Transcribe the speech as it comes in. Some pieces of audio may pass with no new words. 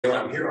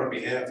I'm here on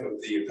behalf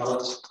of the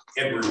appellant,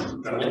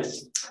 Edward Donnelly.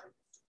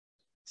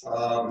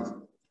 I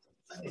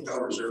think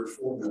I'll reserve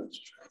 4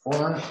 minutes.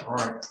 4 minutes? All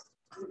right.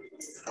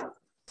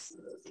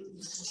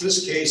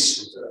 This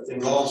case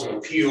involves an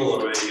appeal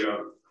of a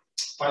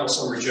final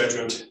summary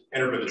judgment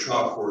entered by the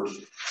trial court,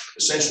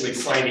 essentially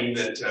finding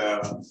that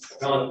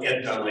appellant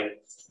Ed Donnelly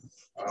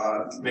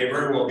may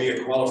very well be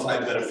a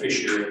qualified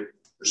beneficiary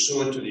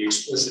pursuant to the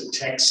explicit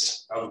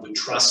text of the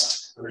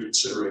trust under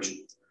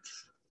consideration.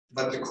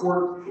 But the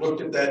court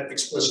looked at that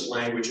explicit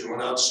language and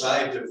went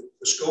outside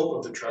the scope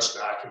of the trust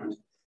document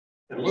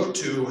and looked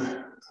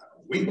to,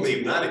 we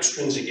believe, not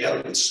extrinsic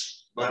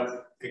evidence,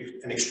 but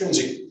an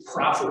extrinsic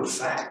proffer of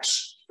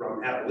facts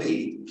from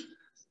appellee,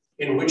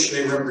 in which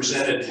they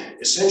represented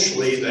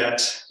essentially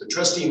that the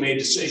trustee made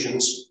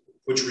decisions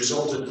which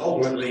resulted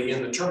ultimately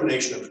in the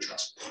termination of the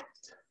trust.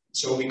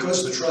 So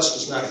because the trust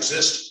does not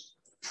exist,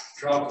 the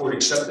trial court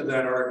accepted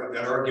that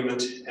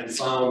argument and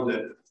found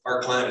that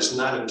our client is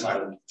not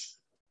entitled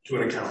to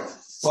an account.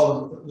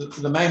 Well,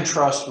 the main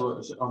trust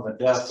was on the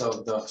death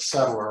of the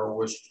settler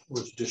was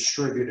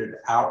distributed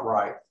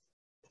outright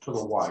to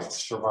the wife,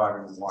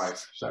 surviving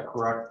wife. Is that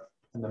correct?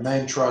 And the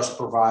main trust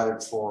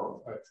provided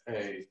for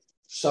a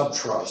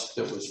subtrust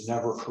that was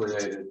never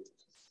created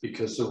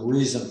because the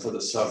reason for the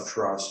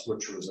subtrust,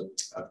 which was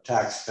a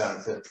tax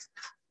benefit,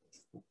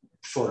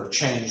 sort of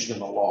changed in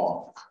the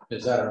law.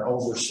 Is that an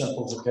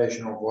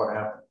oversimplification of what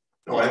happened?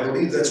 No, I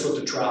believe that's what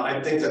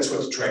I think that's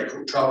what the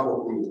trial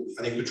court ruled.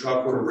 I think the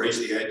trial court embraced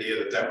the idea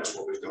that that was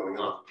what was going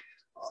on.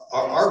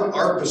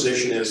 Our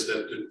position is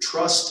that the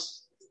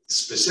trust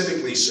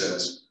specifically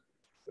says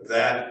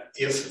that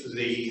if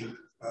the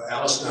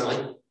Alice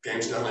Donnelly,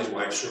 James Donnelly's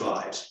wife,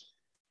 survives,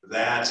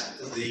 that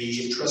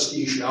the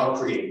trustee shall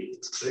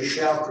create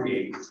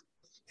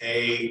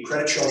a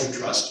credit shelter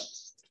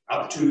trust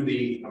up to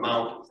the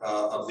amount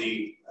of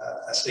the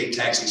estate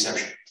tax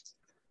exemption.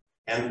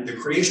 And the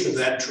creation of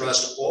that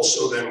trust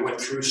also then went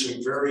through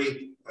some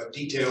very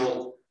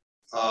detailed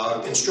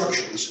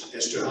instructions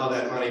as to how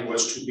that money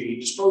was to be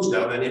disposed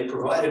of, and it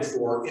provided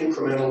for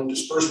incremental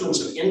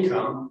disbursements of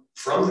income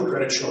from the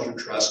credit shelter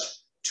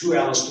trust to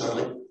Alice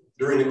Donnelly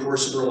during the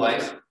course of her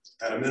life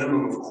at a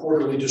minimum of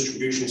quarterly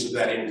distributions of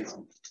that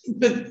income.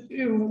 But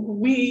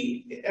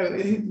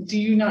do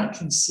you not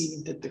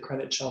concede that the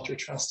credit shelter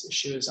trust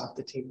issue is off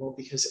the table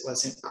because it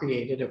wasn't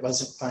created, it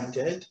wasn't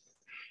funded?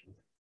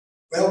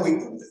 Well,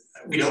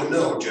 we don't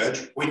know,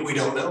 Judge. We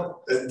don't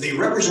know. The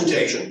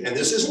representation, and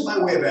this isn't by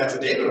way of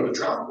affidavit on the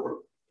trial court.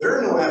 There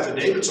are no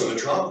affidavits on the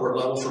trial court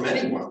level from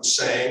anyone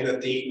saying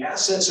that the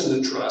assets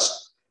in the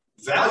trust,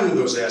 value of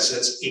those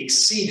assets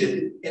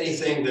exceeded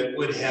anything that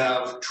would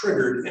have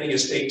triggered any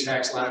estate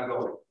tax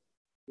liability.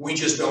 We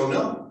just don't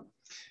know.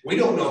 We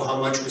don't know how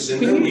much was in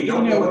there. We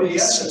don't know what the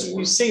assets were.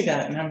 You say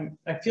that, and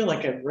I feel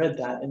like I've read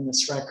that in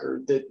this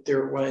record, that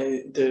there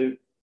was the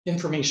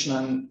information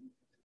on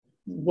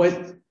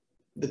what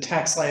the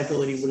tax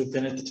liability would have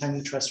been at the time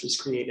the trust was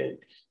created,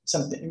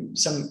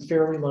 some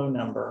fairly low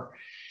number,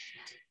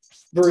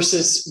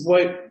 versus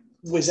what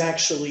was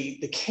actually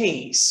the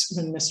case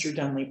when Mr.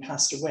 Donnelly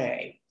passed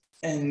away,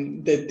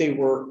 and that they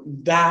were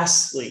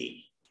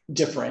vastly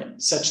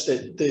different, such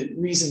that the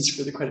reasons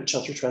for the credit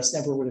shelter trust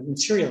never would have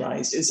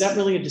materialized. Is that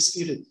really a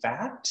disputed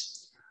fact?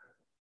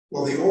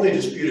 Well, the only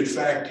disputed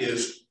fact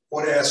is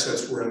what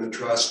assets were in the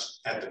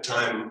trust at the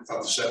time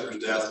of the settler's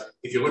death.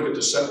 If you look at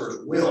the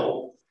settler's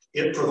will,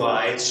 it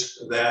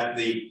provides that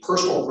the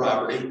personal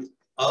property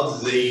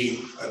of the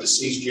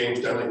deceased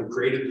James Donnelly, who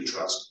created the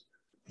trust,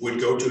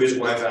 would go to his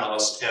wife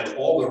Alice, and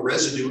all the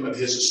residue of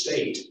his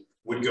estate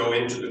would go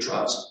into the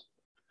trust.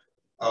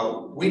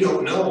 We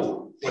don't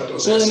know what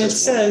those assets were. And it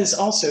says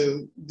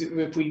also,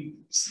 if we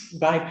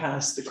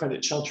bypass the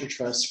credit shelter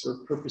trust for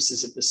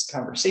purposes of this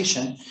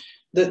conversation,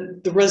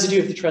 that the residue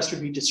of the trust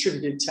would be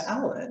distributed to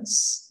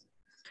Alice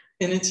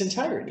in its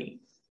entirety.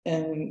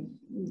 And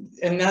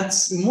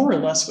that's more or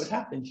less what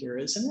happened here,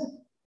 isn't it?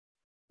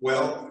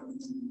 Well,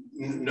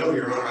 no,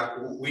 Your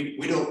Honor.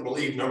 We don't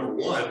believe, number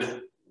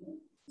one,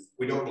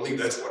 we don't believe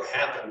that's what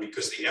happened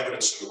because the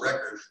evidence in the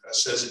record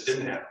says it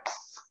didn't happen.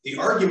 The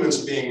arguments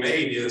being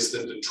made is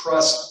that the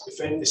trust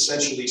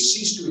essentially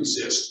ceased to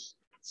exist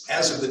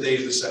as of the date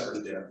of the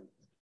settler's death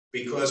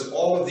because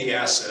all of the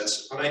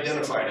assets,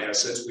 unidentified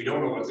assets, we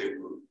don't know what they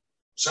were,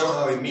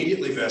 somehow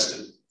immediately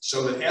vested,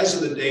 so that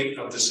as of the date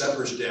of the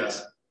settler's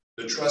death,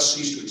 the trust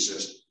ceased to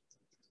exist.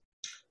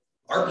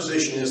 Our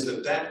position is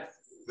that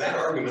that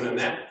argument and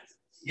that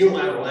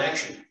unilateral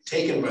action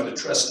taken by the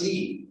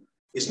trustee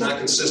is not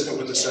consistent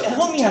with the settler's death.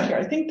 Help me out here.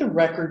 I think the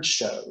record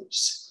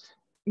shows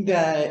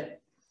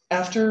that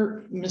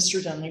after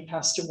Mr. Donnelly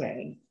passed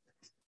away,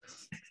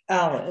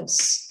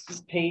 Alice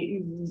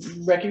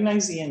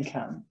recognized the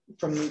income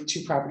from the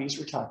two properties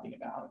we're talking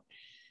about,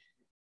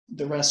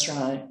 the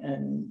restaurant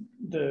and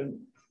the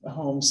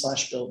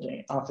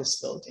home/building, office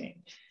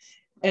building.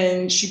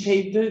 And she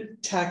paid the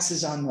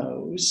taxes on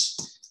those,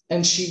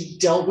 and she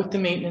dealt with the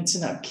maintenance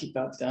and upkeep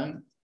of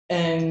them.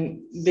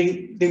 And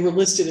they were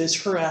listed as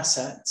her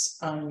assets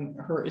on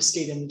her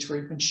estate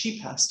inventory when she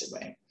passed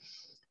away.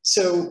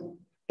 So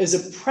as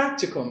a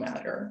practical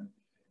matter,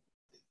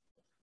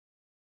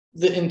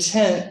 the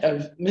intent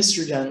of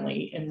Mr.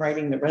 Dunley in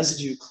writing the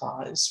residue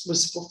clause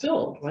was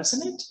fulfilled,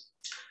 wasn't it?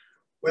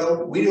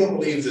 Well, we don't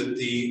believe that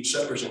the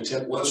settler's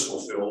intent was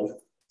fulfilled,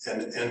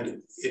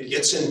 and it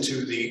gets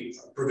into the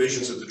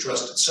provisions of the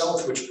trust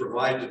itself, which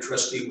provide the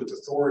trustee with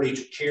authority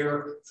to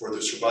care for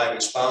the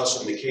surviving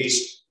spouse in the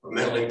case of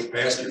mental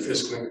incapacity or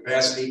physical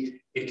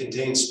incapacity. It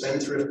contains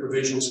spendthrift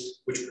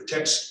provisions, which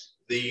protects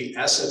the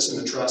assets in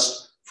the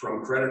trust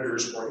from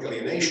creditors or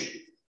alienation.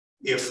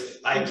 If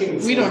I came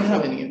before, we don't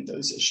have any of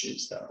those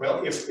issues, though.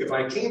 Well, if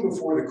I came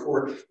before the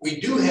court, we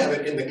do have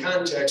it in the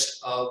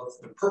context of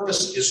the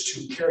purpose is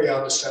to carry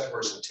out the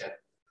settler's intent.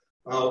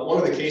 One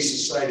of the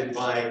cases cited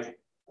by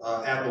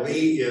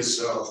Applee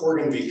is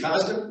Horgan v.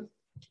 Cosden.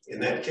 In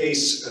that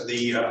case,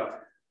 the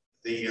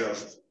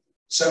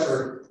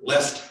settler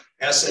left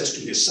assets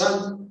to his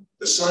son.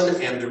 The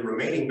son and the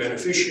remaining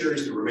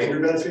beneficiaries, the remainder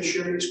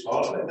beneficiaries,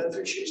 qualified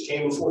beneficiaries,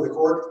 came before the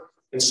court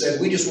and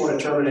said, we just want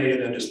to terminate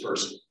it and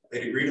disperse it.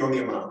 They'd agreed on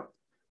the amount.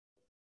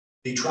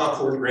 The trial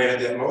court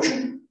granted that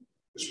motion.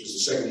 This was the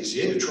second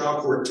DCA. The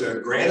trial court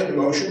granted the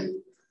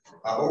motion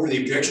over the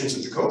objections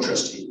of the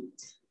co-trustee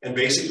and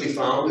basically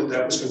found that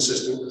that was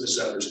consistent with the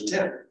settler's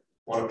intent.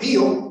 On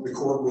appeal, the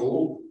court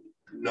ruled,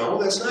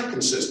 no, that's not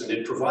consistent.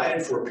 It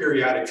provided for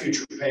periodic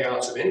future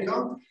payouts of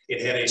income.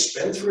 It had a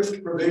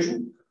spendthrift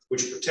provision,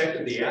 which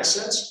protected the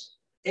assets.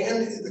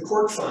 And the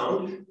court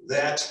found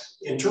that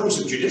in terms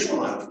of judicial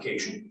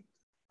modification,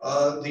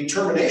 the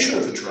termination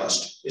of the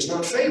trust is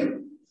not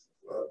favored.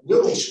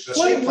 What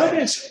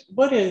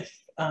if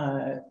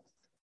I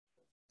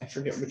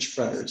forget which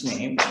brother's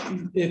name,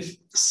 if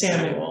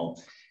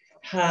Samuel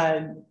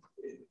had,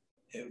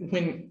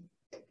 when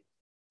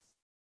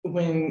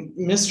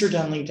Mr.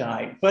 Dunley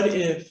died, what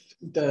if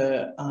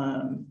the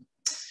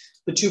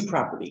two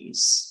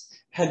properties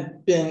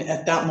had been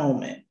at that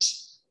moment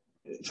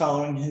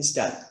following his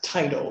death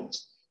titled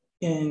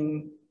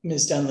in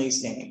Ms.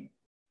 Dunley's name?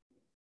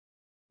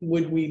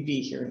 Would we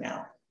be here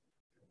now?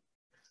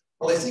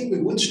 Well, I think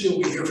we would still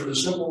be here for the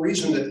simple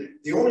reason that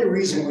the only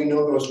reason we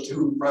know those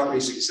two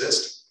properties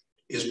exist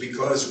is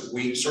because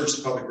we searched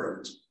the public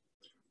records.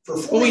 For 4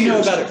 years. Well, we know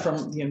about it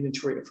from the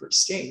inventory of her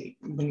estate,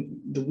 when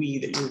the we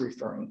that you're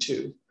referring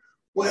to.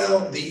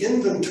 Well, the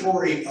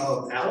inventory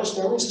of Alice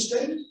Dunley's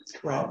estate,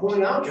 Right.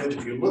 Point out, Judge,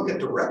 if you look at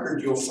the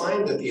record, you'll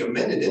find that the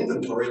amended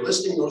inventory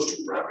listing those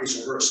two properties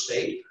in her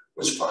estate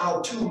was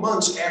filed 2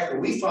 months after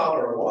we filed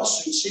our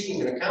lawsuit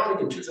seeking an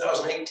accounting in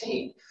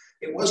 2018.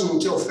 It wasn't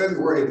until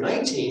February of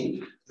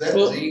 19 that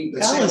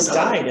Alice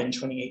died in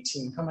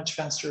 2018. How much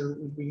faster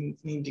would we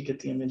need to get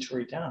the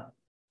inventory down?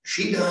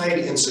 She died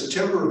in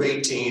September of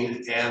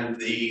 18, and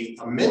the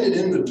amended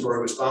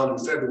inventory was found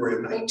in February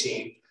of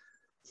 19.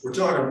 We're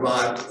talking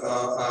about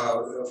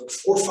 4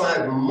 or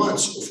 5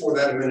 months before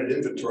that amended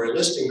inventory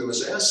listing them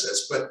as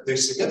assets. But the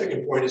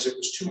significant point is it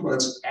was 2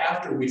 months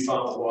after we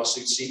filed the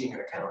lawsuit seeking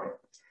an accounting.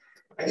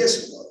 I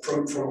guess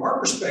from our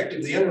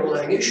perspective, the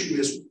underlying issue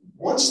is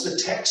once the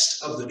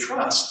text of the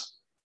trust,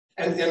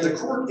 and the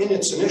court in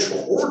its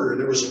initial order,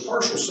 there was a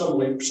partial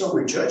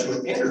summary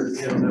judgment entered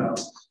in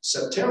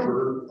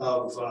September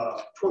of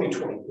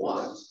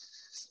 2021.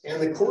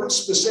 And the court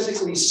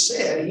specifically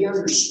said he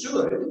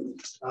understood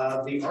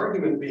the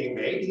argument being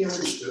made. He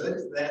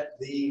understood that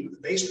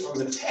based on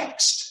the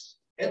text,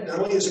 Ed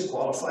Dunley is a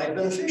qualified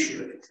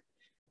beneficiary.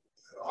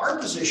 Our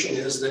position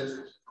is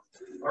that,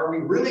 are we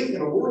really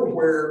in a world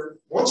where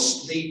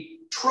once the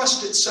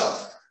trust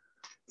itself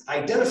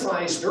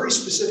identifies very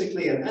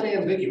specifically and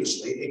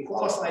unambiguously a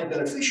qualified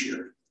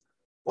beneficiary,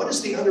 what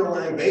is the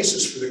underlying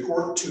basis for the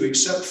court to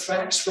accept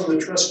facts from the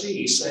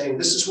trustee saying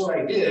this is what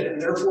I did and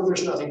therefore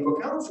there's nothing to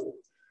account for?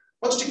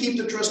 What's to keep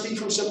the trustee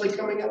from simply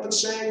coming up and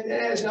saying,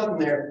 there's nothing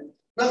there,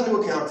 nothing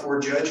to account for,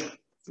 Judge?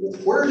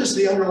 Where does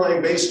the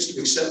underlying basis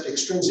to accept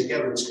extrinsic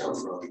evidence come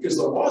from? Because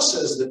the law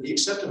says that the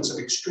acceptance of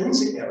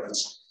extrinsic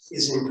evidence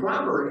is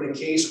improper in a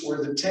case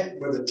where the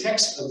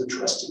text of the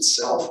trust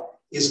itself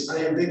is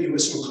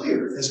unambiguous and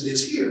clear, as it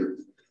is here.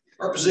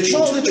 Our position.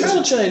 Well, the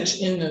trial judge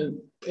in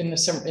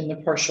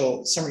the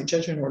partial summary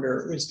judgment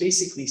order was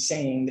basically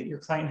saying that your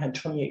client had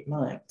 28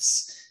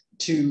 months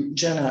to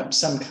gin up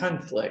some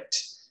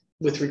conflict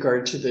with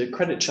regard to the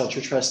credit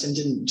shelter trust and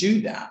didn't do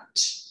that.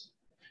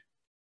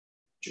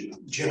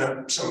 Gin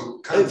up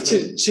some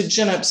conflict? To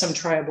gin up some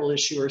triable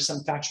issue or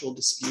some factual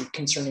dispute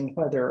concerning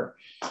whether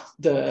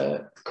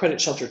the credit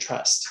shelter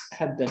trust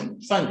had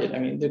been funded. I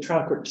mean, the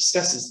trial court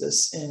discusses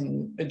this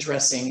in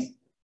addressing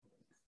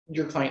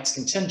your client's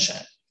contention.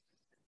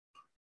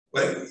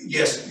 Well,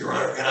 yes, Your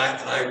Honor, and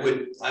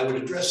I would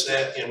address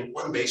that in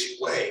one basic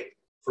way.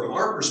 From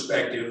our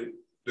perspective,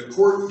 the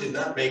court did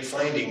not make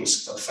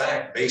findings of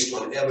fact based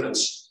on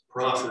evidence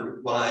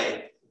proffered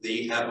by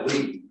the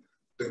appellee.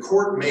 The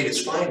court made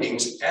its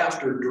findings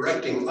after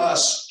directing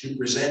us to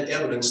present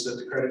evidence that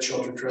the credit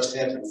shelter trust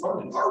had been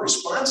funded. Our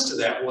response to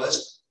that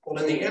was,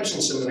 well, in the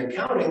absence of an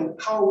accounting,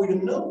 how are we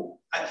to know?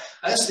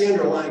 That's the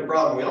underlying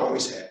problem we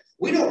always had.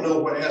 We don't know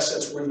what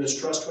assets were in this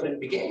trust when it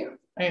began.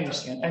 I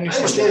understand. I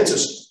understand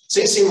it's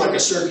seem like a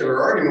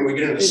circular argument, we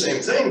get into the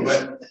same thing,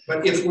 but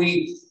if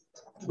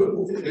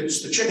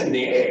it's the chicken and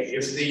the egg.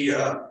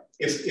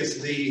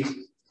 If the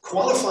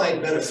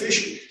qualified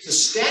beneficiary, the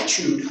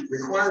statute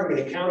requiring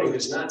an accounting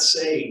does not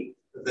say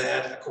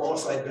that a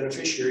qualified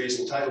beneficiary is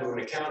entitled to an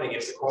accounting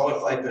if the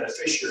qualified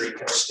beneficiary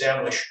can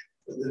establish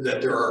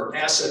that there are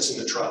assets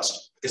in the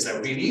trust, because that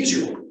would be the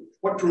easier one.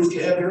 What proof do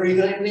you have there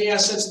even any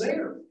assets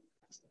there?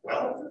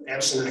 Well,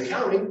 absent an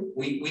accounting,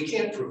 we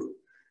can't prove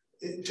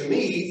it. To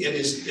me, it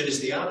is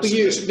the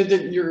opposite. But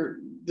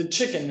the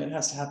chicken that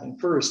has to happen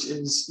first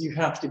is you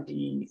have to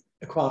be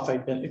a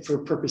qualified for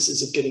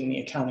purposes of getting the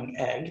accounting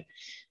egg.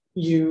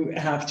 You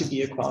have to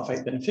be a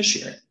qualified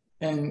beneficiary.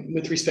 And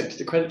with respect to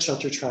the credit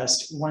shelter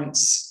trust,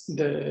 once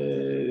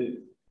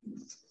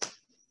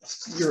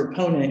your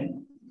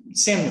opponent,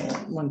 Samuel,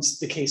 once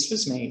the case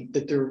was made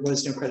that there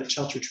was no credit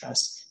shelter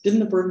trust, didn't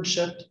the burden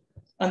shift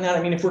on that?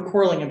 I mean, if we're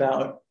quarreling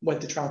about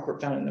what the trial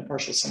court found in the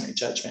partial summary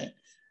judgment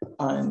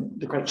on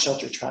the credit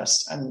shelter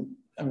trust,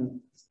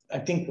 I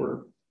think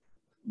we're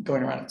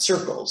going around in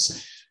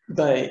circles,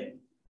 but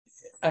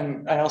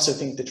I also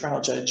think the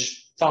trial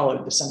judge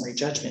followed the summary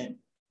judgment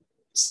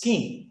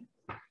scheme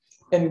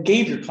and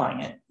gave your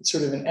client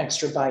sort of an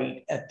extra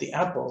bite at the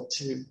apple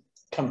to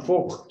come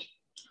forward.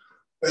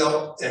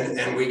 Well,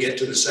 and we get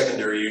to the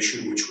secondary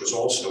issue, which was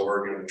also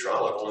argued in the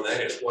trial level, and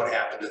that is what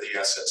happened to the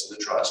assets in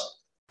the trust.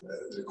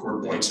 The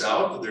court points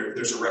out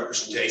there's a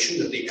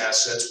representation that the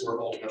assets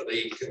were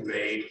ultimately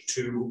conveyed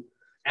to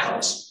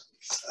Alice.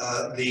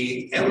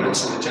 The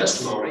evidence in the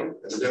testimony,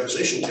 and the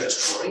deposition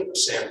testimony of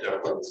Sam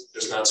Dunlap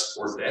does not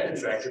support that. In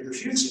fact, it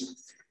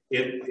refutes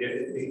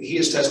it. He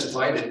has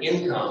testified that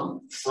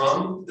income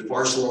from the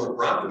Barcelona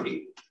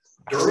property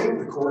during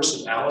the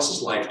course of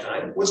Alice's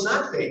lifetime was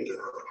not paid to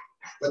her,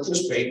 but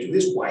was paid to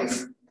his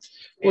wife.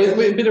 Well,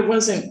 but it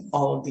wasn't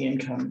all of the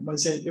income,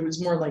 was it? It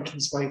was more like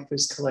his wife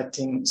was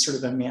collecting sort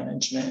of a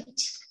management.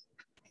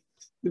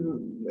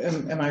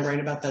 Am I right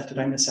about that? Did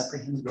I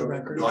misapprehend the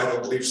record? No, I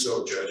don't believe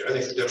so, Judge. I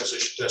think the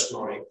deposition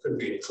testimony couldn't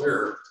be any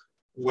clearer.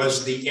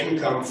 Was the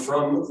income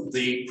from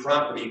the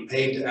property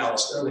paid to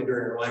Alice Dunley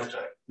during her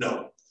lifetime?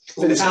 No.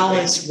 But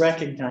Alice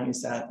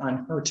recognized that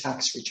on her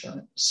tax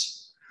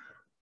returns.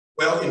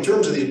 Well, in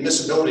terms of the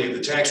admissibility of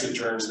the tax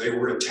returns, they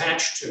were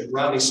attached to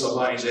Rodney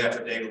Salvati's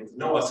affidavit with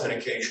no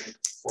authentication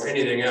or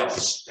anything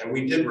else. And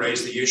we did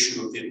raise the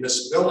issue of the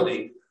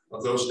admissibility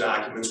of those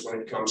documents when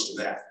it comes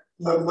to that.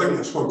 Let me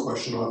ask one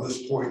question on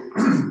this point.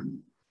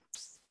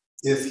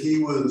 If he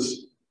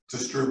was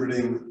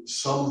distributing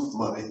some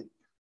money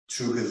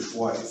to his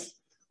wife,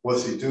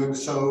 was he doing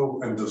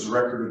so, and does the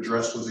record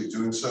address, was he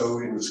doing so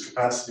in his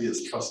capacity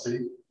as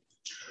trustee?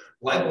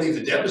 Well, I believe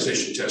the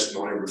deposition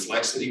testimony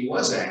reflects that he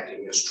was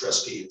acting as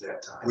trustee at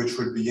that time. Which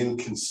would be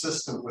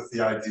inconsistent with the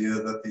idea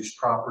that these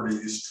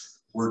properties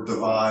were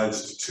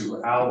devised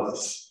to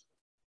Alice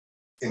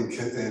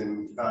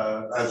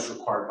as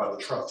required by the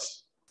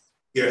trust.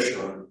 Yes,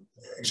 Your Honor,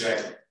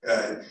 exactly.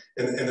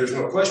 And there's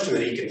no question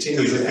that he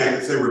continued to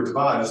act. If they were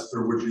devised,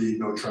 there would be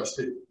no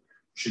trustee.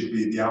 She'd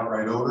be the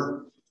outright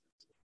owner.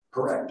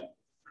 Correct.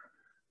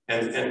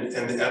 And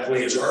the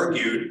appellee has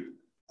argued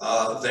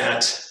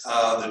that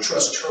the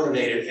trust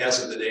terminated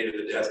as of the date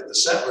of the death of the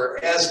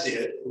settler, as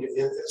did,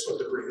 that's what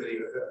the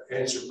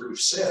answer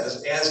brief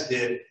says, as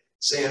did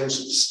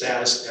Sam's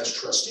status as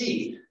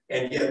trustee.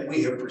 And yet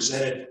we have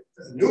presented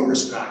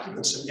numerous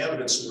documents and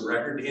evidence in the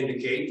record to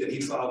indicate that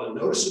he filed a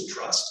notice of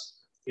trust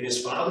in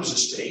his father's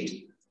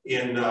estate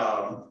in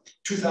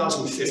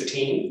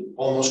 2015,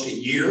 almost a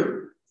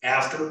year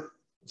after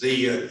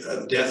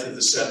the death of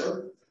the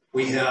settler.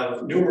 We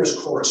have numerous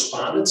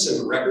correspondence in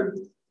the record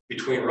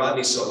between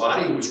Rodney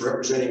Salvati, who was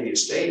representing the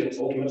estate and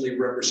ultimately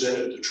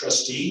represented the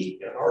trustee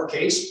in our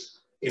case,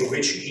 in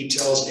which he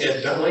tells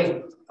Ed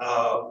Dunley,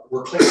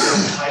 we're cleaning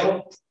up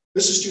title.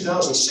 This is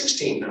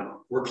 2016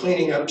 now. We're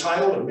cleaning up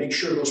title and make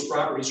sure those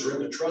properties are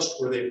in the trust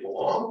where they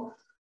belong.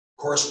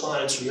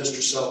 Correspondence from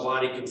Mr.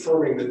 Salvati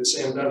confirming that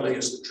Sam Dunley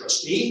is the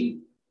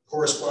trustee.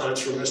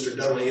 Correspondence from Mr.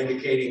 Dunley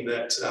indicating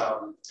that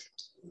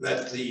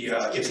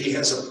if he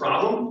has a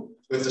problem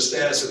with the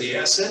status of the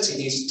assets,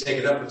 he needs to take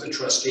it up with the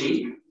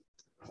trustee.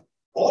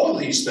 All of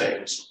these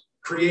things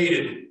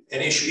created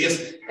an issue.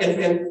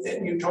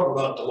 And you talk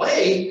about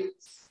delay,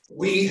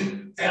 we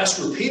asked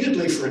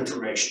repeatedly for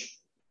information,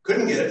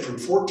 couldn't get it from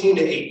 14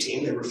 to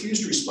 18. They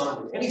refused to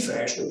respond in any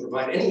fashion or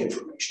provide any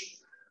information.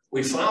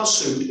 We filed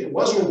suit. It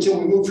wasn't until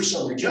we moved for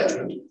summary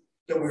judgment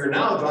that we are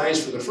now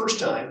advised for the first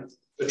time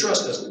the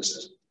trust doesn't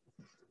exist.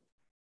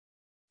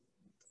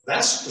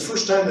 That's the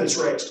first time that it's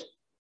raised.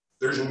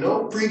 There's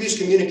no previous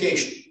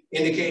communication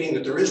indicating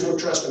that there is no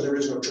trust and there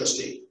is no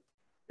trustee.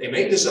 They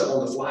made this up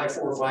on the fly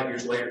 4 or 5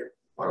 years later.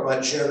 Talk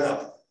about ginning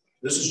up.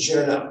 This is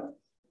ginning up.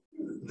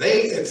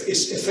 They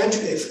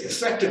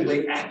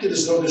effectively acted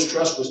as though this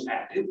trust was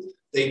active.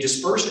 They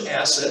dispersed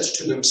assets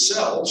to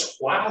themselves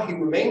while he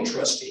remained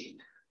trustee.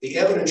 The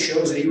evidence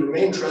shows that he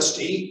remained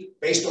trustee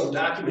based on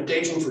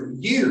documentation for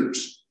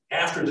years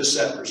after the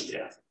settler's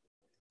death.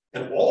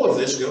 And all of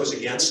this goes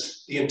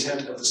against the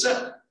intent of the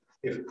settler.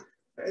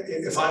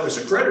 if I was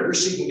a creditor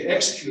seeking to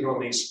execute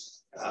on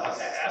these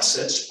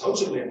assets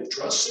supposedly in the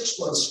trust 6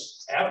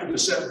 months after the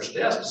settler's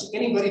death, does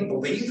anybody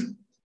believe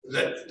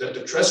that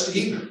the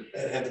trustee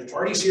and the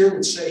parties here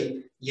would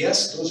say,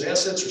 yes, those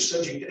assets are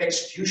subject to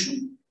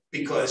execution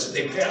because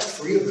they passed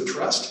free of the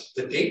trust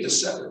the date the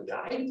settler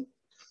died?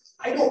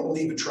 I don't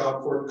believe a trial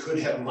court could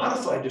have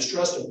modified this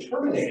trust and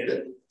terminated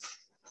it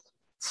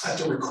at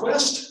the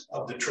request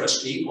of the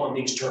trustee on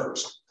these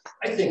terms.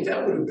 I think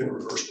that would have been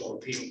reversed on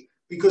appeal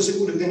because it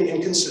would have been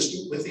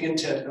inconsistent with the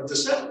intent of the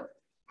settler.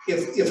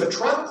 If a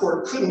trial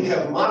court couldn't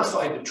have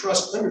modified the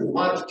trust under the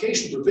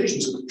modification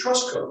provisions of the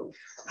trust code,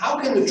 how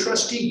can the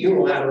trustee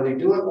unilaterally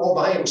do it all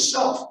by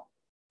himself?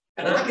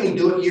 And how can he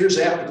do it years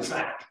after the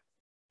fact?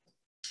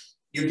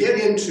 You get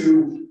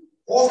into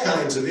all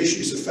kinds of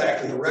issues of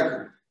fact in the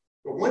record,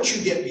 but once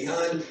you get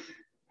beyond,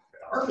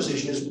 our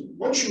position is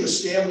once you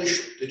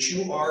establish that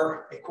you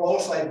are a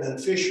qualified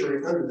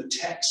beneficiary under the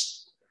text,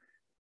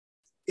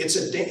 it's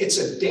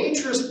a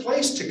dangerous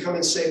place to come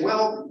and say,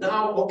 well,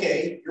 now,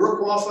 okay, you're a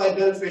qualified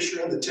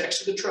beneficiary under the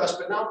text of the trust,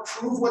 but now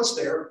prove what's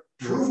there,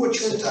 prove what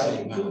you're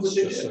entitled to, prove what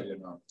they did. So you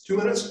know. 2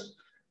 minutes?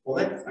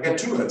 Well, I got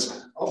 2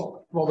 minutes.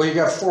 Oh, Well, you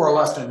got 4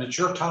 left and it's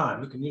your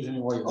time. You can use any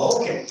way you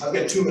want. okay, I've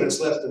got 2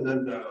 minutes left and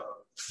then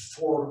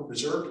 4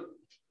 reserved.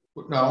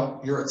 No,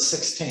 you're at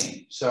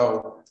 16.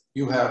 So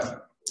you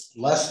have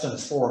less than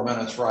 4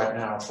 minutes right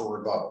now for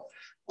rebuttal.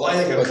 Well, I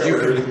think I've But you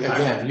covered can, everything.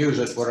 again, use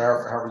it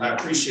whatever, however you I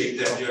want. appreciate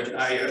that, Judge.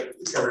 I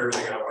covered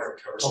everything I wanted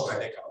to cover, so I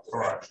think I'll. All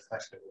right,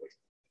 thanks.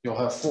 You'll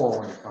have 4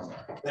 when you come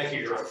back. Thank you,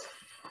 Your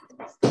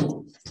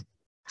Honor.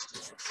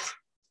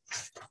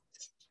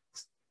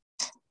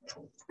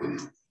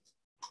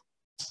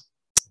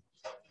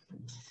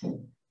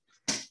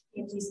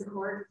 Please the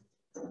court.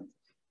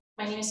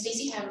 My name is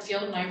Stacey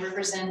Haverfield and I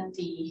represent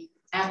the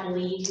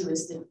appellee who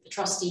is the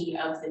trustee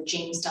of the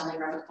James Dunley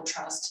Revocable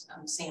Trust,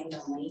 Sam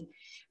Dunley.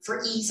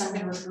 For ease, I'm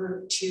going to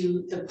refer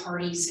to the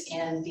parties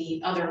and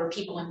the other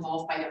people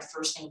involved by their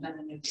first name,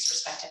 and no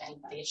disrespect to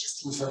anybody. It's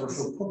just Ms.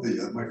 Haverfield, pull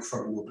the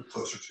microphone a little bit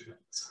closer to you.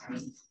 sorry.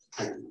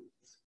 Thank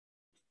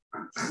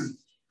you.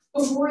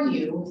 Before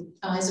you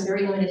is a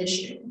very limited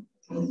issue.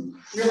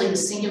 Really, the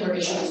singular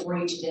issue before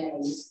you today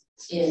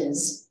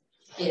is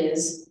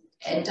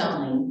Ed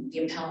Dunley,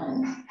 the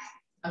appellant,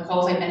 a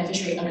qualified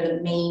beneficiary under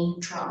the main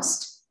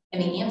trust?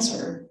 And the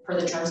answer, per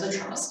the terms of the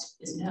trust,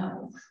 is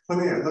no. Let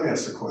me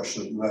ask a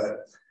question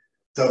that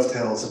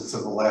dovetails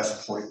into the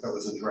last point that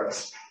was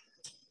addressed.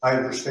 I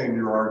understand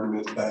your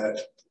argument that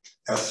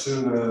as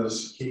soon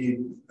as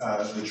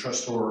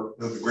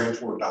the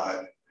grantor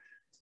died,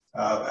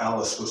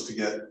 Alice was to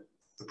get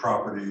the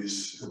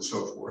properties and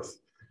so forth.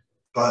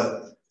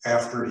 But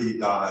after he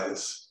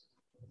dies,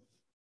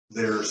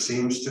 there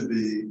seems to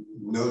be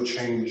no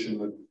change in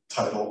the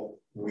title.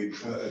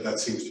 That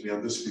seems to be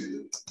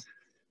undisputed.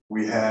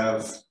 We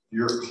have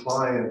your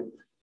client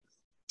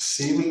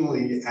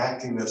seemingly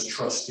acting as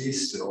trustee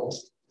still.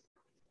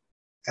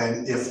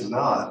 And if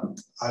not,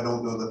 I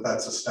don't know that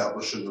that's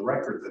established in the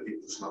record that he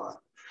was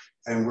not.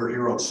 And we're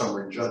here on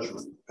summary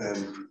judgment.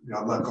 And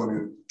I'm not going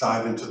to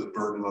dive into the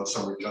burden on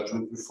summary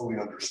judgment. We fully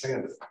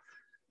understand it.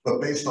 But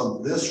based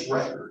on this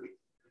record,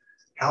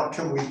 how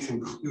can we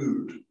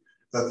conclude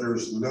that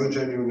there's no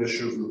genuine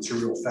issue of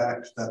material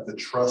fact that the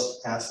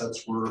trust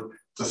assets were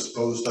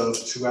disposed of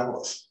to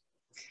Alice?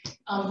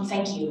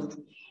 Thank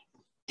you.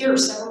 There are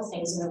several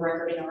things in the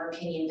record, in our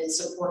opinion, that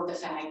support the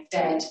fact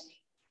that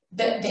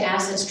the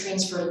assets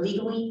transfer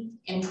legally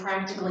and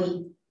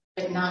practically,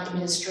 but not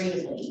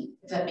administratively,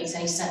 if that makes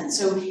any sense.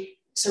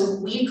 So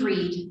we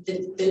agreed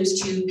that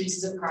those 2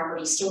 pieces of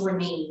property still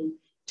remain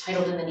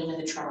titled in the name of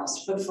the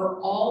trust, but for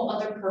all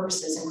other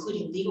purposes,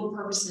 including legal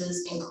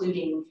purposes,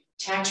 including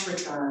tax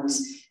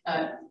returns,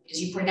 as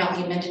you pointed out,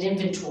 the amended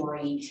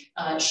inventory,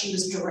 Alice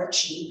was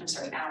directing.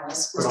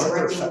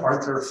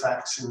 Aren't there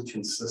facts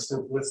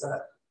inconsistent with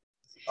that,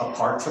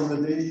 apart from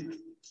the deed,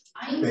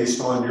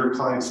 based on your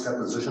client's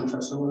deposition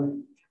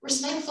testimony?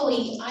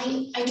 Respectfully,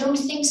 I don't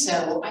think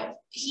so.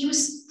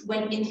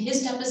 When in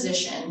his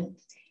deposition,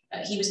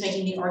 he was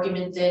making the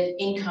argument that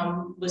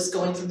income was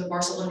going from the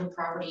Barcelona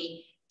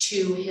property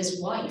to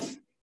his wife.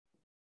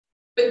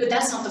 But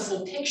that's not the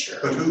full picture.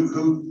 But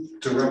who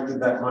directed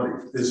that money?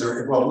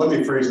 Well, let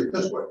me phrase it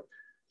this way.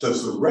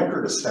 Does the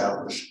record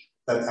establish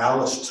that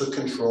Alice took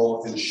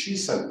control and she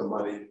sent the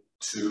money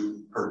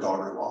to her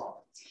daughter-in-law?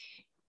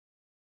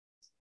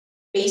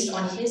 Based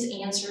on his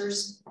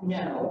answers,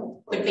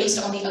 no. But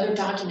based on the other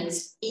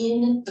documents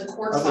in the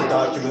court other filing,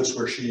 documents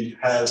where she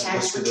has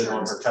tax listed it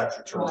on her tax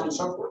returns and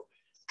so forth.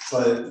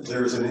 But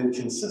there's an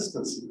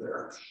inconsistency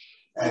there.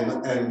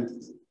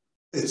 And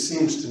it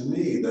seems to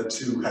me that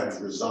to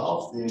have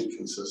resolved the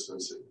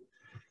inconsistency,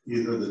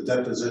 either the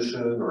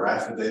deposition or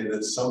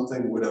affidavit,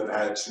 something would have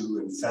had to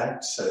in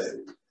fact say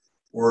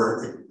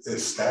or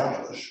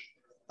establish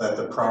that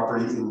the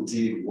property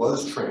indeed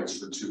was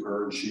transferred to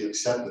her and she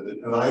accepted it.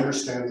 And I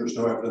understand there's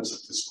no evidence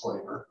of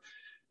disclaimer,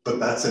 but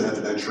that's an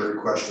evidentiary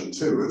question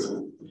too, isn't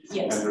it?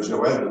 yes. And there's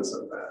no evidence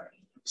of that.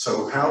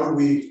 So how do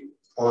we,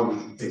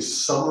 on a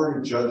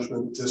summary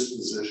judgment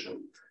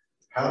disposition,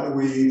 how do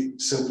we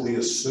simply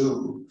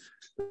assume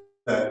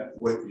that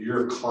what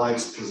your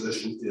client's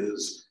position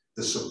is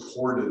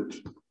supported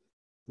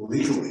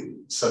legally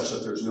such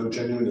that there's no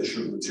genuine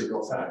issue of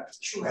material fact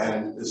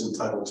and is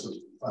entitled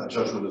to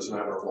judgment as a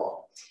matter of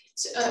law?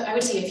 So I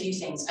would say a few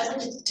things. I'd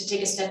like to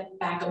take a step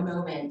back a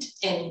moment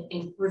and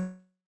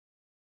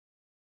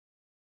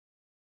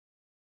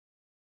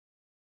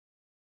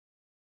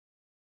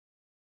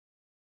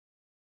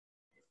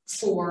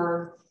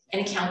for an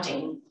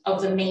accounting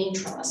of the main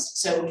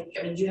trust. So,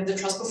 I mean, you have the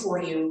trust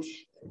before you.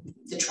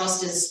 The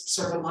trust is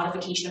sort of a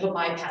modification of a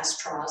bypass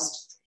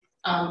trust.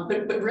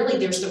 But really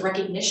there's the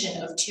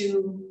recognition of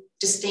two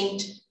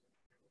distinct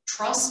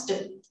trusts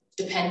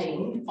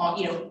depending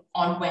on,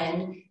 on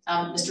when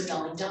Mr.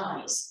 Donnelly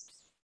dies.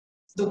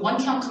 The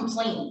one count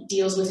complaint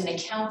deals with an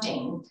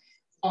accounting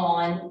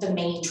on the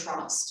main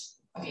trust.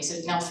 Okay,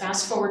 so now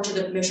fast forward to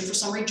the motion for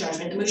summary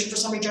judgment. The motion for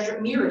summary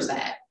judgment mirrors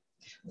that.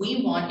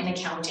 We want an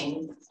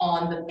accounting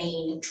on the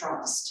main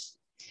trust.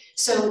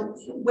 So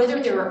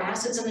whether there are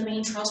assets in the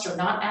main trust or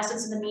not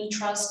assets in the main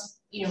trust,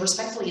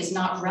 respectfully is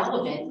not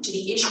relevant to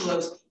the issue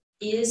of,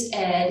 is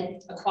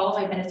Ed a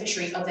qualified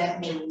beneficiary of that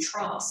main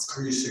trust?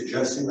 Are you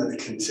suggesting that a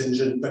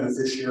contingent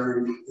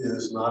beneficiary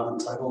is not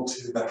entitled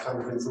to that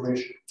kind of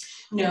information?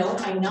 No,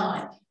 I'm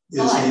not.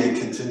 Is he a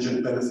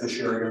contingent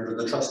beneficiary under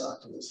the trust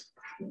documents?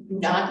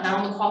 Not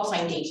on the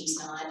qualifying date, he's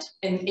not.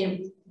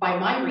 And by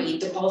my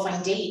read, the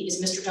qualifying date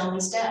is Mr.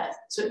 Donnelly's death.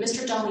 So at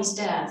Mr. Donnelly's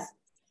death,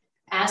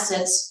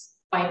 assets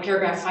by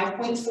paragraph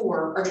 5.4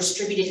 are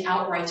distributed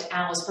outright to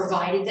Alice,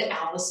 provided that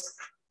Alice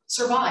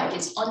survived.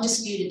 It's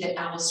undisputed that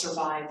Alice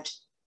survived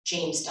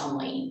James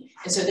Donnelly.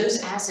 And so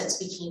those assets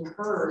became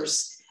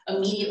hers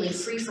immediately,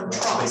 free from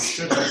trust.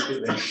 They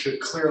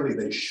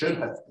should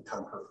have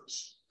become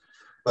hers.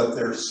 But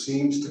there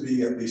seems to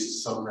be at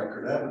least some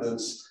record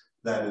evidence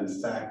that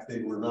in fact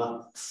they were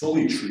not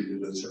fully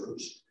treated as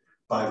hers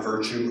by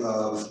virtue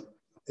of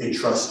a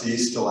trustee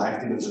still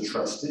acting as a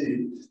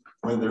trustee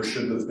when there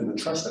shouldn't have been a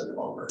trust any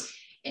longer.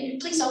 And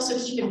please also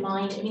keep in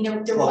mind, I mean,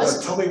 there well,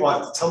 was- tell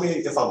me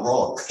if I'm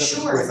wrong.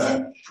 Sure, with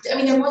that. I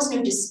mean, there was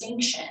no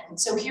distinction.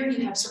 So here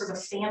you have sort of a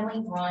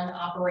family-run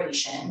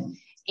operation,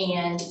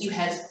 and you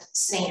have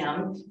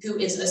Sam, who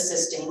is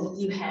assisting.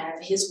 You have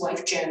his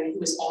wife, Joan,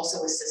 who is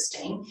also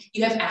assisting.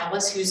 You have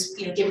Alice, who's,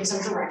 giving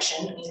some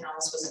direction. I mean,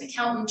 Alice was an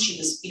accountant. She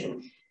was,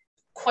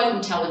 quite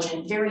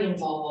intelligent, very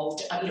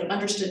involved,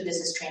 understood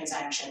business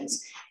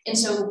transactions. And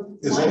so-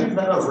 Is any of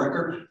that of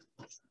record?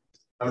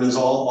 I mean,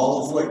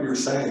 all of what you're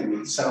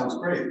saying sounds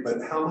great,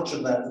 but how much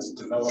of that is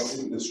developed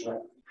in this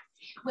record?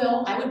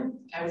 Well, I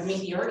would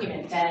make the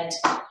argument that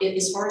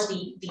as far as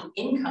the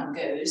income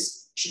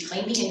goes, she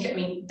claimed the income. I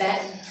mean,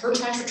 that her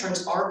tax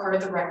returns are part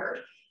of the record,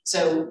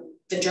 so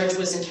the judge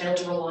was entitled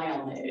to rely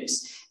on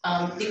those.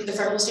 The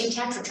federal estate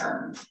tax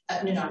return,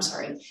 I'm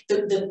sorry,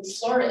 the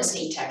Florida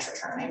estate tax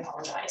return, I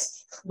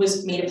apologize,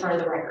 was made a part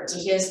of the record, so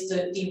he has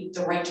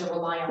the right to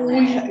rely on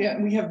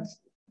that. We have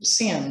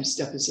Sam's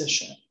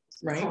deposition,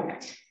 right?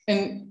 Correct.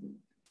 And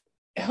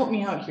help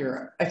me out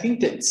here. I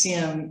think that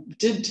Sam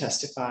did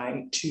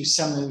testify to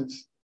some of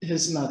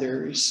his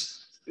mother's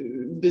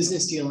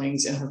business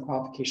dealings and her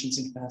qualifications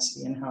and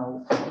capacity and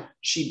how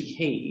she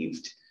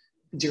behaved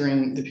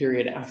during the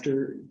period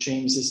after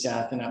James's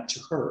death and up to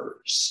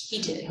hers.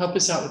 He did. Help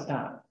us out with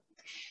that.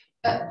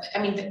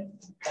 I mean,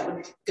 that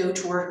would go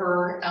toward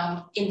her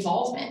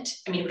involvement.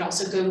 I mean, it would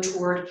also go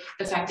toward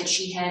the fact that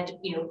she had,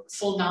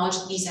 full knowledge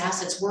that these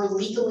assets were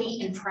legally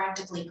and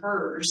practically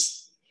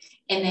hers,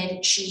 and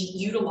that she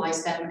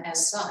utilized them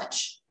as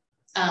such.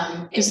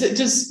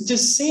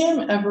 Does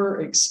Sam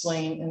ever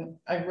explain, and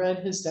I read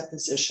his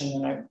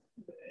deposition,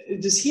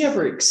 and does he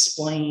ever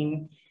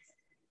explain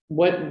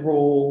what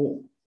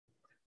role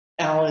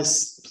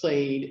Alice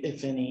played,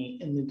 if any,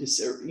 in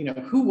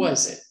the, who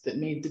was it that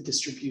made the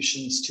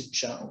distributions to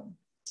Joan?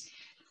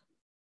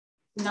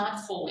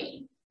 Not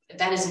fully.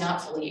 That is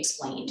not fully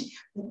explained.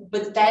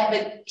 But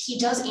he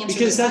does answer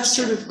because that's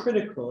sort of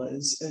critical,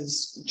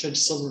 as Judge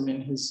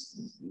Silverman has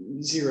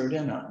zeroed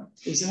in on,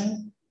 isn't it?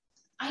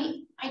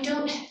 I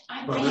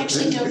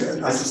actually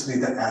don't. I just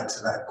need to add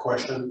to that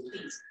question.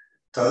 Please.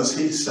 Does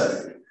he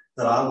say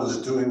that I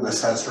was doing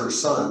this as her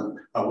son,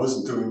 I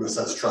wasn't doing this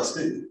as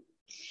trustee?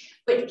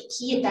 But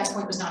he at that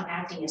point was not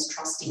acting as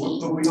trustee. Well,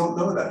 but we don't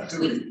know that,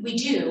 do we? We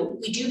do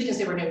because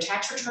there were no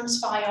tax returns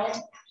filed.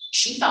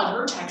 She filed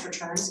her tax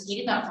returns. He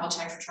did not file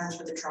tax returns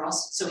for the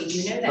trust, so we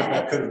do know that. But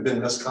that could have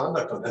been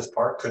misconduct on his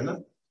part, couldn't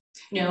it?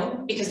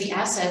 No, because the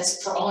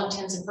assets, for all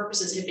intents and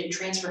purposes, had been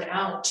transferred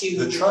out to.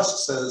 The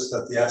trust says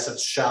that the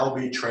assets shall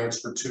be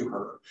transferred to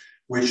her,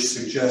 which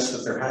suggests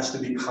that there has to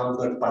be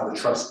conduct by the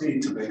trustee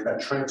to make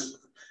that transfer.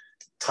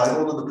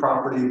 Title of the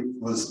property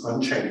was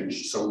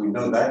unchanged, so we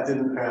know that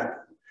didn't happen.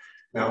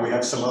 Now we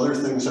have some other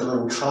things that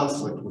are in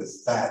conflict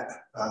with that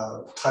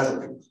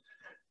titling,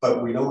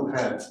 but we don't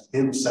have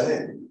him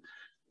saying,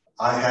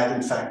 I had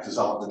in fact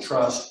dissolved the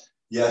trust.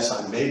 Yes,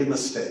 I made a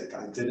mistake.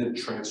 I didn't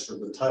transfer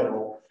the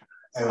title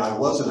and I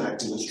wasn't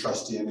acting as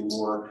trustee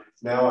anymore.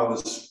 Now I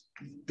was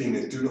being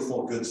a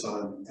dutiful good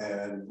son,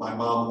 and my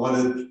mom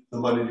wanted the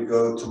money to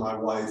go to my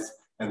wife,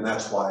 and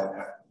that's why it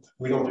happened.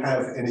 We don't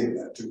have any of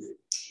that, do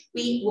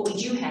we? What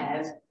we do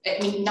have, I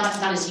mean, not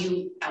as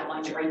you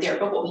outlined it right there,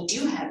 but what we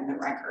do have in the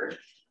record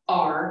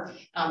are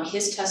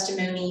his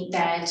testimony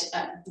that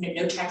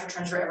no tax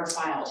returns were ever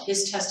filed,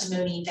 his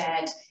testimony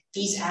that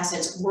these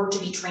assets were to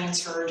be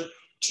transferred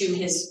to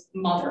his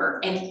mother,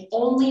 and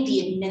only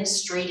the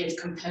administrative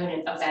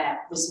component of that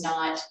was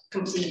not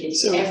completed.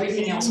 So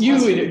everything else you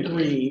was would completed.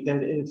 agree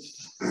that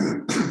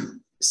if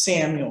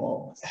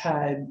Samuel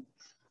had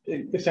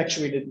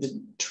effectuated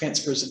the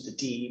transfers of the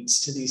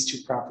deeds to these two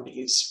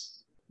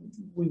properties,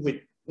 we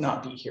would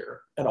not be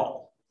here at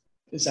all.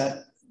 Is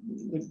that?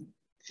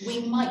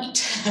 We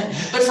might,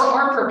 but for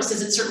our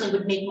purposes, it certainly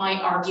would make my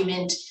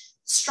argument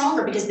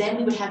stronger, because then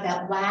we would have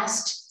that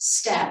last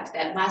step,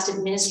 that last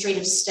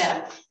administrative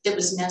step that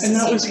was necessary.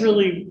 And that was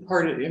really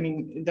part of, I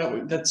mean,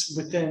 that's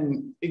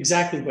within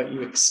exactly what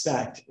you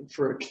expect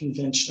for a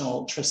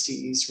conventional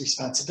trustee's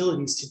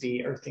responsibilities to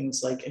be, are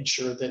things like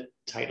ensure that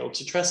title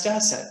to trust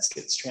assets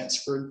gets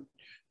transferred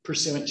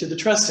pursuant to the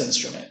trust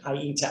instrument,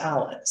 i.e. to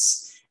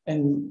Alice.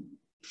 And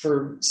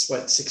for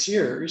what, 6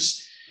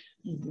 years,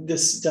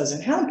 this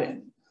doesn't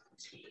happen.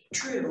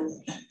 True,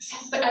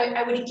 but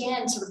I would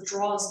again sort of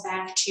draw us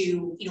back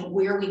to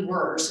where we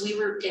were. So we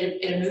were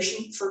in a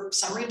motion for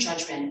summary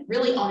judgment,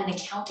 really on an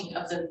accounting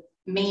of the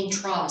main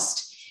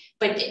trust.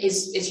 But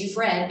as you've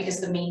read, because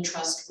the main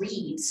trust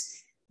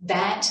reads,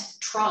 that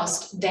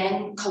trust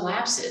then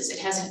collapses. It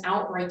has an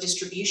outright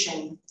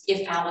distribution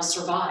if Alice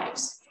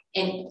survives,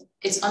 and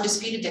it's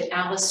undisputed that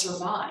Alice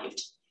survived.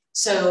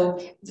 So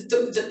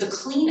the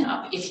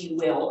cleanup, if you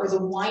will, or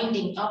the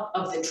winding up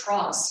of the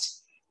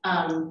trust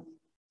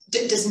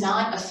does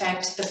not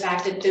affect the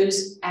fact that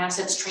those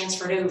assets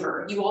transferred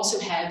over. You also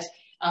have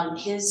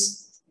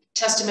his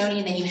testimony,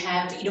 and then you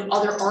have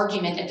other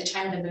argument at the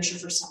time of the motion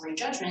for summary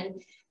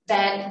judgment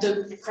that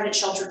the credit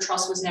shelter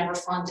trust was never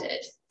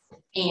funded,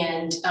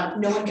 and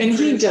no one can. And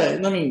he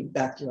did. Let me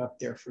back you up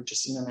there for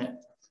just a minute.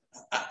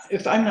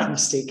 If I'm not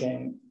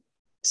mistaken,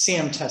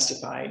 Sam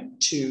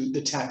testified to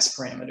the tax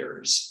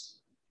parameters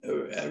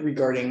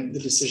regarding the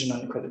decision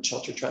on the credit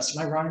shelter trust.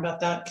 Am I wrong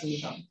about that? Can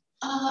you help?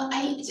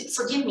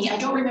 Forgive me, I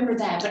don't remember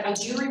that, but I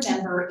do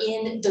remember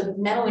in the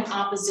memo in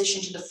opposition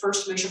to the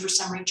first motion for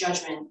summary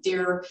judgment,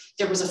 there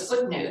was a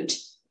footnote,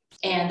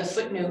 and the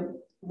footnote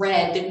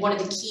read that one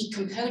of the key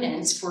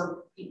components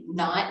for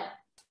not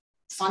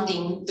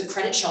funding the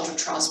credit shelter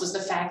trust was the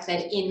fact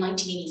that in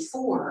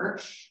 1984,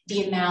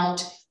 the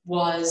amount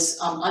was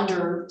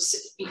under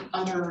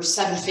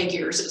 7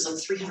 figures. It was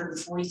like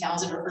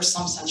 340,000 or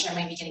some such. I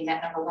might be getting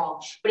that number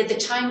wrong. But at the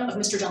time of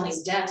Mr.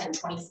 Dunley's death in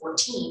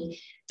 2014,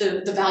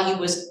 the value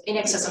was in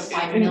excess of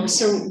 $5 million.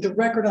 So the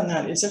record on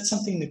that, is that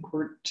something the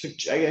court took?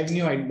 I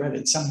knew I read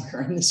it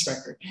somewhere in this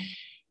record.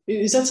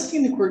 Is that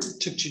something the court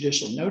took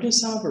judicial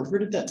notice of, or where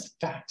did that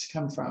fact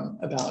come from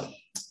about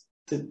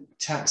the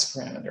tax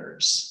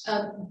parameters?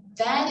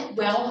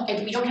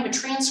 We don't have a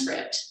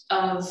transcript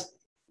of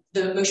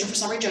the motion for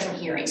summary judgment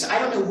hearing, so I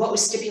don't know what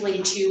was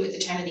stipulated to at the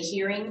time of the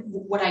hearing.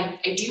 What I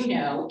do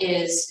know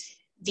is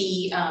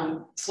the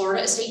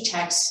Florida estate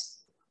tax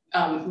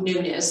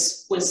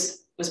notice was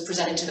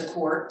presented to the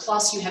court,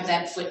 plus you have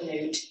that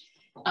footnote,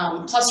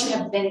 plus you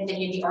have then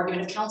the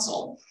argument of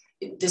counsel.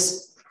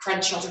 This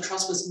credit shelter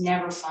trust was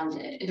never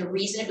funded, and the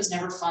reason it was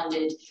never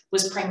funded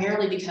was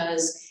primarily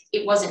because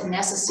it wasn't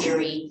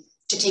necessary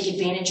to take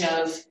advantage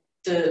of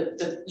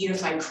the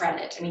unified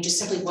credit. I mean, just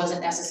simply wasn't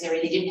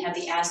necessary. They didn't have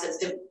the assets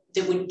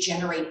that would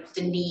generate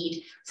the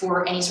need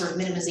for any sort of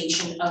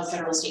minimization of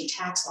federal estate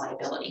tax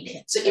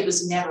liability. So it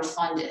was never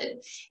funded.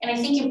 And I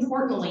think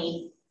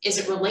importantly, as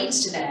it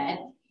relates to that,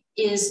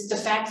 is the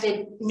fact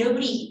that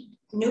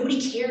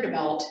nobody cared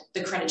about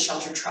the credit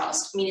shelter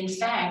trust. I mean, in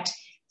fact,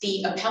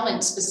 the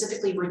appellant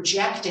specifically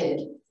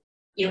rejected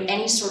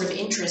any sort of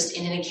interest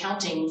in an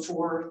accounting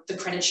for the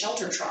credit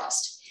shelter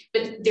trust.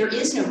 But there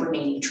is no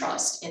remaining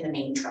trust in the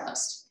main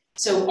trust.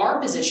 So our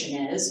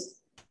position is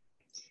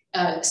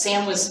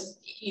Sam was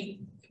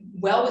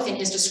well within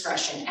his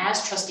discretion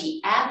as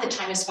trustee at the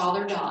time his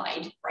father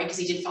died, right? Because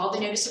he did file the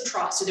notice of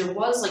trust. So there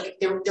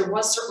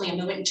was certainly a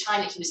moment in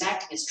time that he was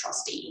acting as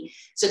trustee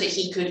so that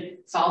he could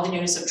file the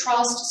notice of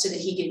trust, so that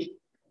he could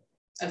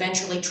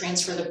eventually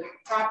transfer the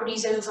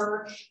properties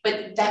over.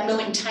 But that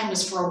moment in time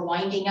was for a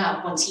winding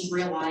up once he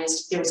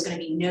realized there was going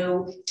to be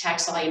no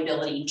tax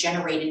liability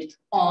generated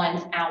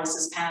on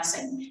Alice's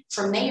passing.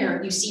 From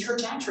there, you see her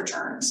tax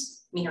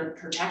returns. I mean,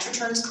 her tax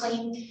returns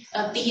claim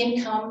the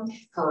income,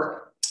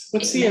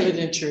 What's the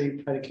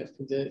evidentiary predicate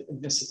for the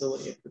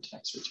admissibility of her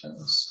tax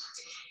returns?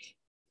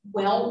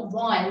 Well,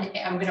 one,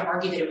 I'm going to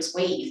argue that it was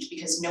waived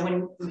because no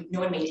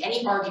one made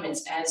any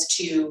arguments as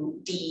to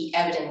the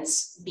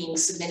evidence being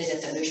submitted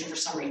at the motion for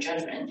summary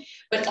judgment.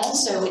 But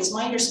also, it's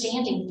my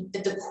understanding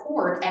that the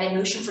court at a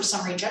motion for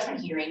summary judgment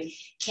hearing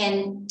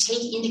can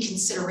take into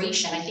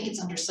consideration, I think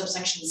it's under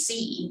subsection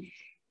C,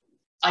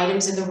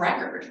 items in the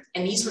record.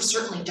 And these were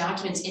certainly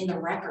documents in the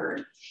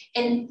record.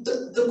 And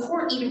the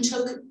court even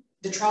took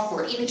the trial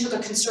court even took a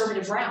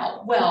conservative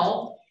route.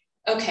 Well,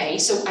 okay,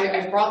 so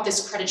I brought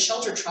this credit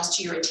shelter trust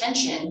to your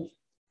attention.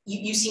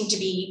 You seem to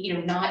be,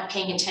 not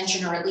paying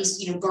attention, or at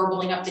least,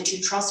 garbling up the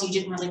two trusts. You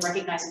didn't really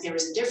recognize that there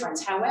was a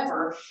difference.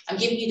 However, I'm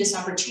giving you this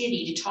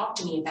opportunity to talk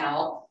to me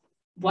about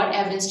what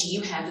evidence do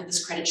you have that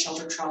this credit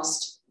shelter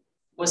trust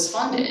was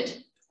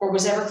funded or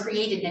was ever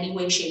created in any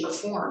way, shape, or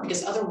form,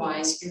 because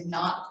otherwise you're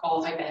not a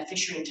qualified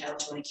beneficiary entitled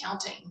to an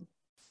accounting.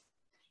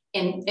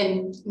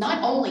 And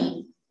not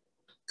only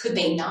could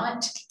they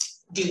not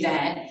do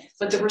that,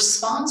 but the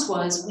response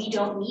was, we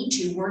don't need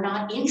to, we're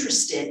not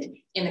interested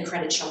in the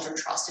credit shelter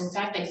trust. In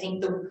fact, I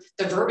think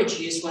the verbiage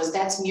used was,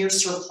 that's mere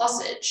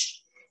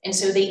surplusage. And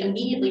so they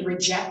immediately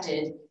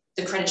rejected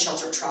the credit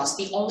shelter trust,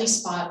 the only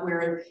spot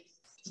where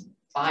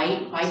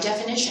by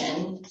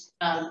definition,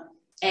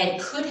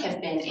 Ed could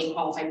have been a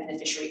qualified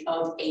beneficiary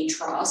of a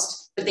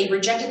trust, but they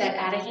rejected that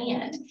out of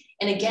hand.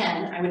 And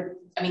again,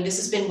 this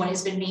has been what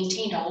has been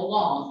maintained all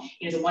along.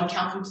 The one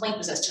count complaint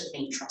was as to the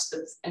main trust.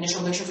 The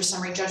initial motion for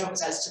summary judgment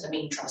was as to the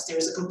main trust. There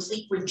was a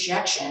complete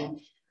rejection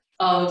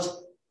of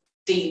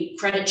the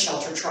credit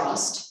shelter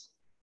trust,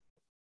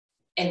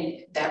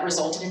 and that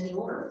resulted in the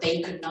order.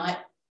 They could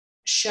not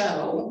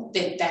show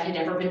that that had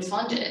ever been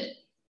funded.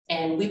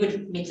 And we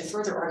would make the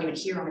further argument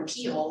here on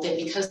appeal that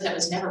because that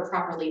was never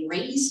properly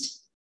raised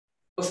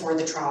before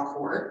the trial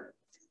court,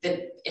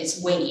 that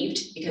it's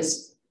waived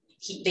because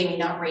they may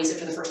not raise it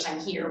for the first time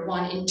here,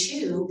 one, and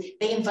two,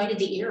 they invited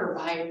the error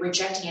by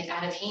rejecting it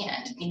out of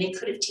hand. They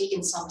could have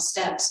taken some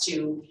steps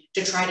to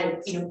try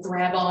to,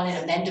 grab on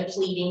and amend a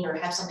pleading or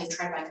have something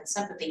tried by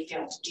consent, but they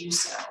failed to do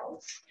so.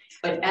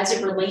 But as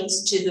it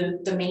relates to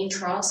the main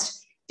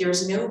trust,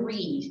 there's no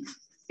read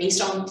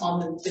based on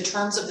the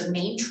terms of the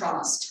main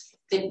trust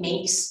that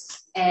makes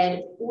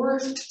Ed or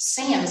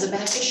Sam as a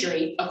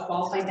beneficiary a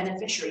qualified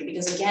beneficiary,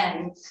 because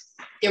again,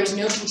 there was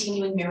no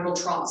continuing marital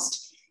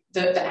trust.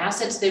 The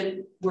assets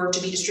that were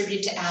to be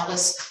distributed to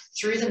Alice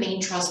through the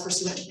main trust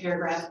pursuant to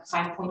paragraph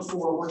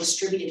 5.4 were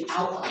distributed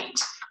outright.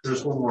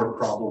 There's one more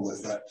problem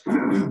with that.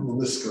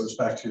 And this goes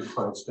back to your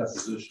client's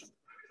deposition,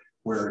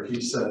 where he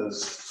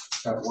says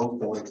at one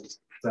point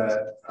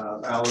that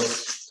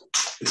Alice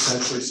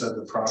essentially said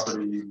the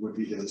property would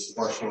be his,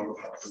 partial on the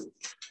property.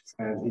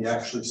 And he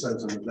actually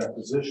says in the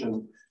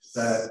deposition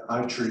that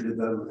I treated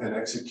them and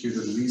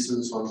executed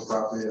leases on the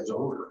property as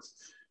owner.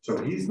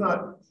 So he's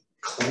not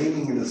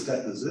claiming in his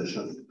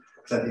deposition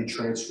that he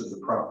transferred the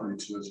property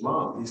to his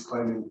mom. He's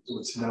claiming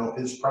it's now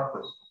his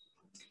property.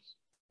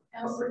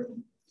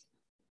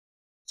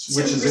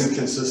 Which is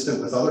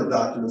inconsistent with other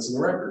documents in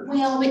the record.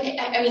 Well,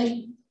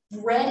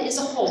 read as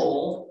a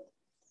whole,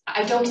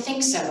 I don't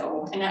think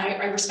so. And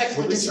I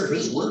respectfully disagree.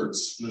 These are his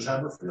words, Ms.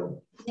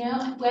 Haberfield.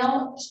 No,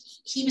 well,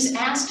 he was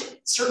asked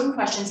certain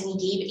questions and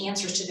he gave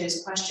answers to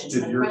those questions.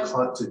 Did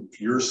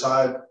your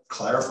side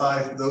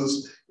clarify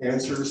those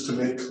answers to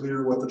make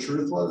clear what the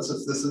truth was,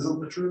 if this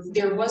isn't the truth?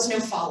 There was no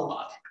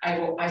follow-up. I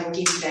will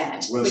give you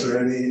that. Was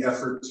there any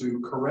effort to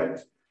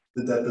correct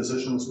the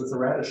depositions with the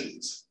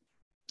Radishes?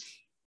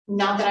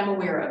 Not that I'm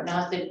aware of,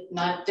 not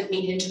that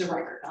made it into the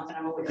record, not that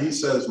I'm aware of. He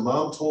says,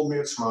 Mom told me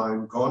it's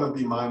mine, gonna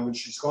be mine when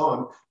she's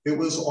gone. It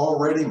was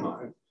already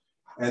mine.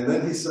 And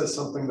then he says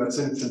something that's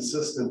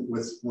inconsistent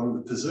with one of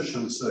the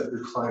positions that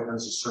your client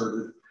has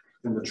asserted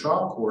in the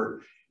trial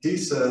court. He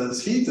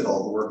says he did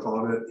all the work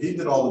on it. He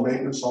did all the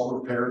maintenance, all the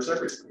repairs,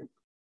 everything.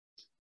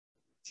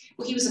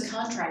 Well, he was a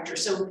contractor,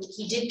 so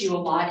he did do a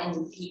lot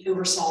and he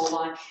oversaw a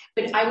lot.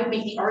 But I would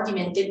make the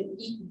argument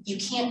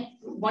that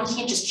one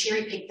can't just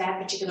cherry pick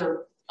that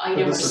particular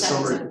item or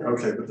sentence.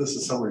 Okay, but this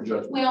is summary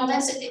judgment. Well,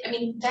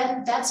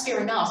 that's fair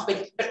enough.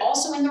 But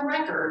also in the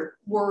record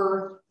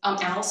were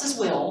Alice's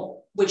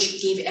will,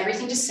 which gave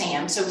everything to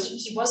Sam. So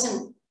he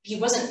wasn't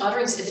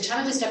uttering at the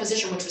time of his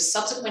deposition, which was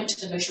subsequent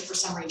to the motion for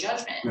summary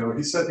judgment. No,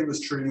 he said he was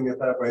treating it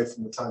that way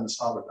from the time his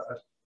father died.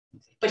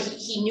 But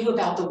he knew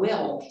about the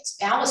will.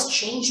 Alice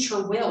changed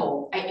her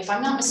will, if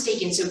I'm not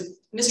mistaken. So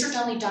Mr.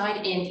 Dunley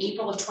died in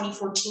April of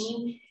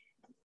 2014.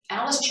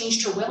 Alice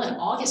changed her will in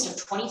August of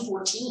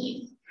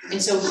 2014. And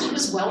so he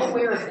was well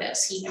aware of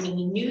this. He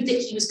knew that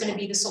he was going to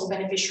be the sole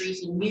beneficiary.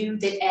 He knew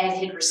that Ed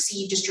had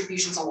received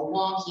distributions all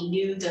along. He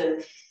knew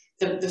the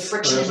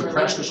friction. But as a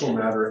practical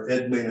matter,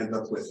 Ed may end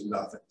up with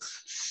nothing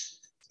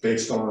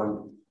based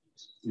on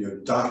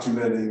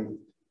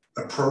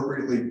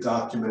appropriately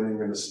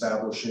documenting and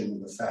establishing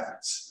the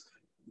facts.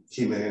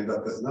 He may end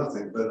up with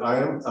nothing. But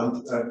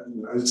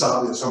it's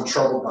obvious I'm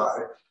troubled by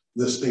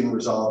this being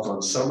resolved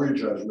on summary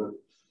judgment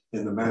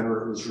in the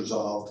manner it was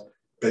resolved,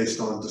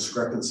 based on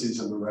discrepancies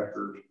in the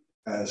record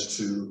as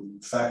to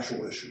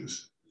factual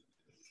issues.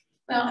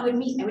 Well, I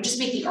would just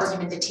make the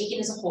argument that taken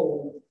as a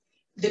whole,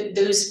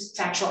 those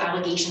factual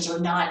allegations are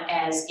not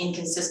as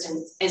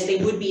inconsistent as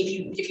they would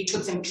be if you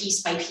took them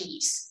piece by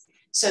piece.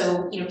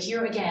 So,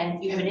 here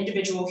again, you have an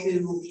individual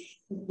who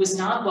was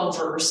not well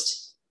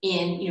versed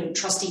in,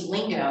 trustee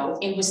lingo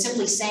and was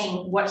simply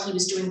saying what he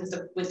was doing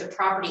with the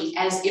property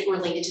as it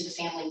related to the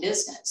family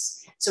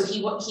business. So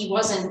he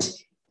wasn't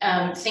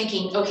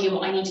thinking, okay,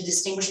 well, I need to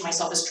distinguish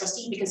myself as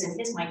trustee, because in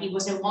his mind, he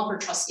was no longer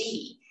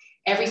trustee.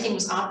 everything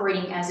was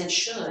operating as it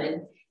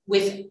should,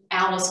 with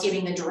Alice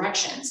giving the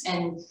directions,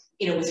 and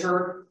with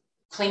her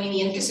claiming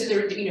the income. So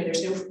there's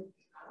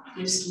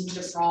no scheme to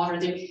defraud, or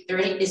there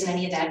isn't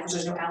any of that, because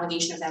there's no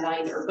allegation of that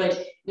either. But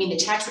I mean, the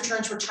tax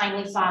returns were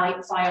timely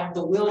filed,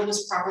 the will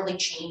was properly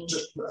changed.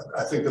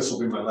 I think this will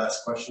be my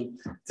last question.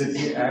 Did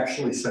he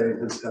actually say in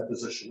his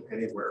deposition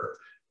anywhere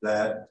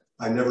that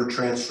I never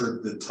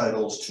transferred the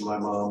titles to my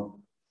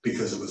mom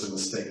because it was a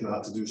mistake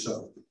not to do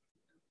so?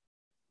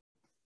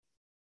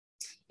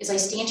 As I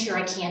stand here,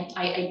 I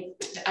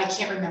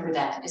can't remember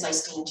that as I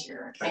stand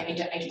here. I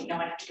don't know.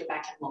 I'd have to go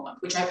back and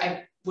look, which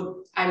I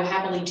will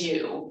happily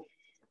do.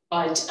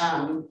 But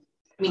I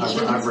mean,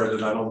 I've read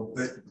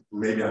it.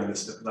 Maybe I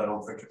missed it, but I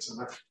don't think it's in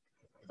there.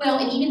 Well,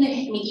 and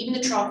even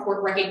the trial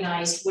court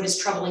recognized what is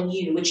troubling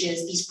you, which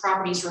is these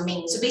properties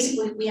remain. So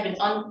basically, we have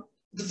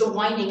the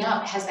winding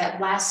up has that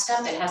last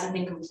step that hasn't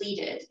been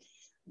completed.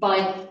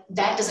 But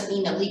that doesn't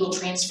mean that legal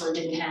transfer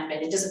didn't happen.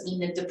 It doesn't mean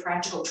that the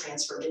practical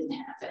transfer didn't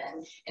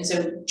happen. And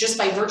so just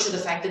by virtue of the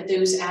fact that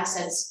those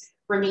assets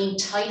remain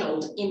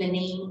titled in the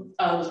name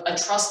of a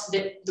trust,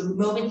 that the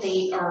moment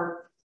they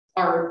are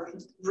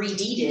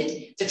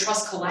redeeded, the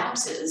trust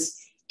collapses,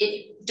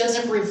 it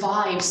doesn't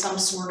revive some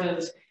sort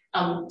of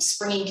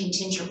springing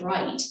contingent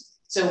right.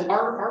 So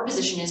our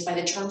position is, by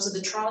the terms of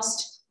the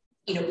trust,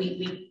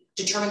 we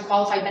determine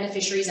qualified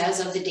beneficiaries as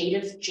of the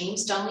date of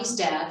James Dunley's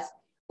death.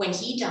 When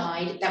he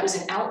died, that was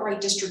an outright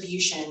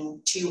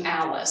distribution to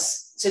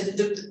Alice. So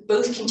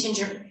both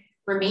contingent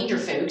remainder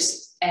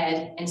folks,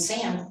 Ed and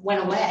Sam,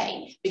 went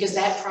away because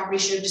that property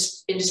should have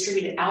just been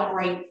distributed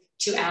outright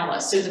to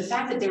Alice. So the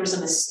fact that there was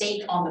a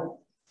mistake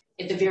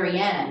at the very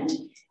end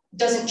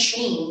doesn't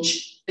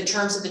change the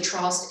terms of the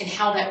trust and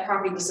how that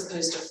property was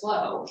supposed to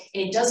flow.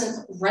 And it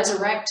doesn't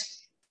resurrect,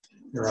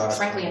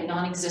 frankly, a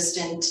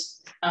non-existent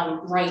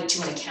right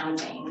to an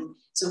accounting.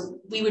 So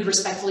we would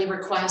respectfully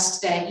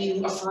request that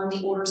you affirm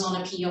the orders on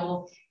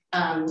appeal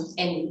and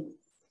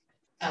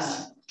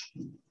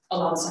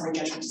allow the summary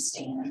judgment to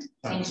stand.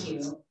 Thank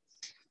you.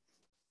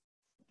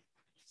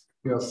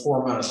 You have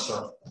 4 minutes,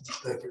 sir.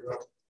 Thank you,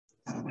 Rob.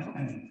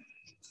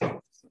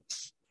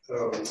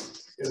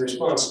 In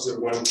response to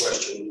one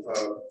question,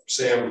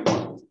 Sam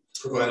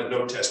provided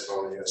no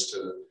testimony as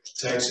to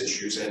tax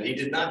issues, and he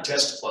did not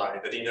testify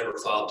that he never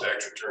filed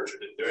tax returns or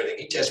didn't do anything.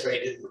 He testified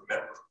he didn't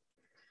remember.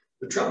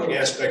 The troubling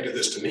aspect of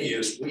this to me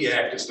is we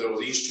act as though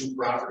these two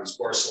properties,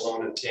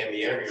 Barcelona and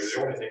Tamiami, are the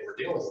only thing we're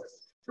dealing with.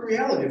 The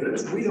reality of it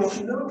is we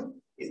don't know.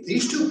 If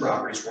these two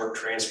properties weren't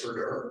transferred to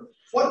her,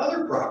 what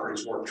other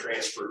properties weren't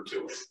transferred to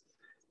her?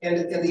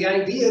 And the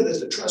idea that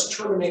the trust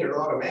terminated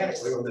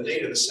automatically on the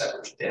date of the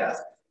settler's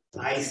death,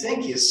 I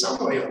think, is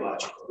somewhat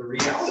illogical. The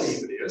reality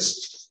of it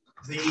is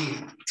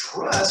the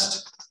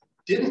trust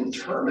didn't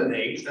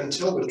terminate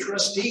until the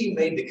trustee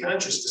made the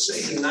conscious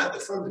decision not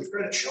to fund the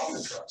credit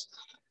shelter trust.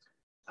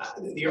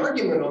 The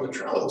argument on the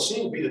trial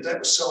seemed to be that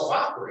was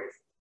self-operating.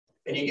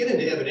 And you get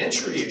into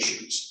evidentiary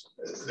issues.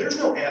 There's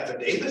no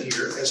affidavit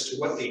here as to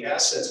what the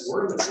assets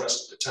were in the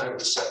trust at the time of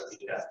the settler's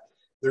death.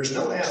 There's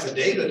no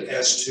affidavit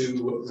as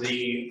to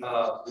the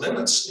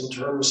limits in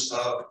terms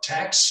of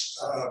tax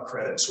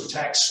credits or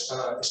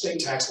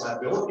estate tax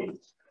liability.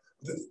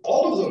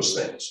 All of those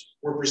things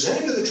were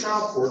presented to the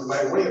trial court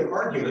by way of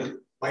argument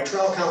by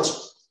trial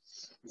counsel,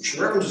 which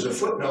references a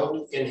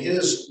footnote in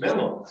his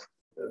memo.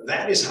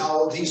 That is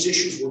how these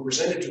issues were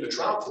presented to the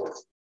trial court.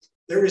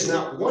 There is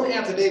not one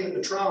affidavit in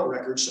the trial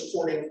record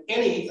supporting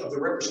any of the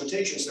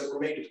representations that were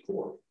made to the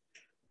court.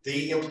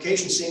 The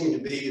implication seeming to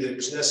be that it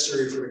was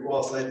necessary for the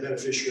qualified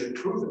beneficiary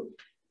to prove it.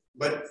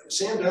 But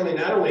Sam Dunley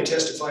not only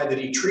testified that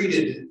he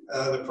treated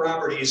the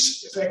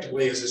properties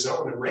effectively as his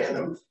own and ran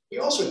them, he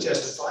also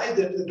testified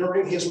that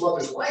during his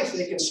mother's life,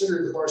 they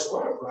considered the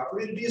Barcelona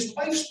property to be his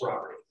wife's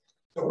property.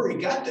 Now, where he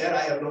got that,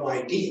 I have no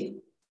idea.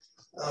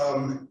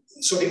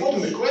 So the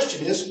ultimate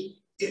question is,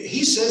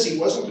 he says he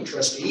wasn't the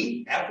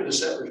trustee after the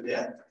settler's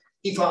death.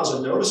 He files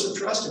a notice of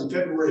trust in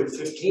February of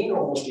 15,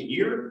 almost a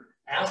year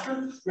after.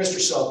 Mr.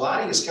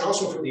 Salvati is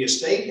counsel for the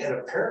estate and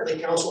apparently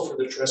counsel for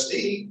the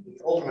trustee,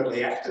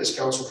 ultimately acted as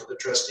counsel for the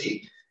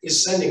trustee,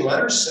 is sending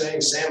letters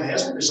saying Sam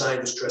hasn't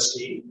resigned as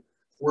trustee.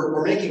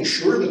 We're making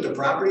sure that the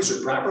properties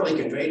are properly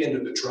conveyed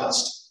into the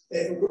trust.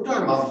 And we're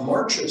talking about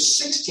March of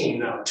 16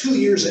 now, 2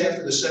 years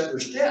after the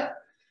settler's death.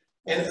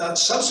 And a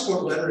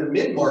subsequent letter in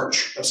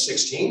mid-March of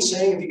 16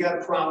 saying, if you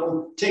got a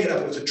problem, take it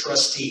up with the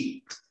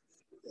trustee.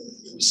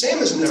 Sam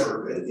has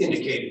never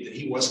indicated that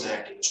he wasn't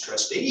acting as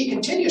trustee. He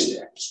continues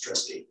to act as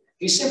trustee.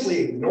 He simply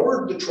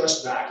ignored the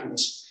trust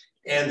documents,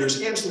 and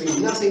there's absolutely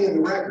nothing in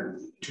the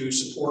record to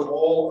support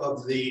all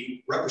of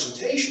the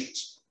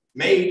representations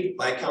made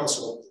by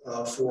counsel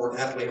for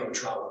appellee on the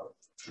trial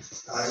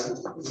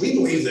level. We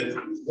believe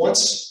that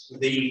once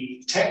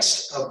the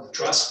text of the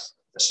trust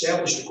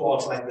established a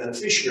qualified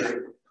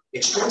beneficiary,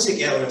 extrinsic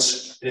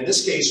evidence, and in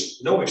this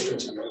case, no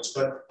extrinsic evidence,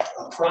 but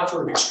a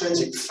proffer of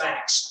extrinsic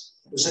facts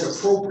was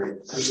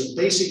inappropriate. It was a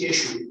basic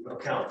issue of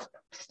account.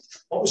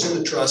 What was in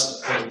the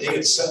trust on the day of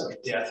the settler's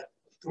death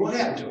what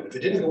happened to it? If it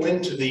didn't go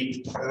into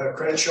the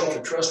credit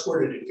shelter trust,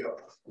 where did it go?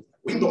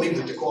 We believe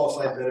that the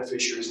qualified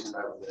beneficiary is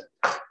entitled to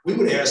that. We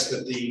would ask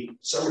that the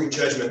summary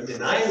judgment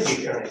denying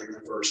the accounting be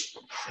reversed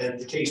and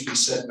the case be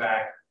sent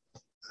back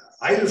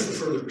either for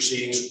further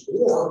proceedings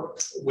or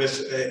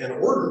with an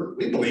order.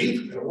 We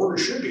believe an order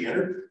should be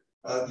entered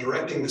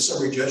directing the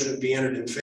summary judgment be entered in favor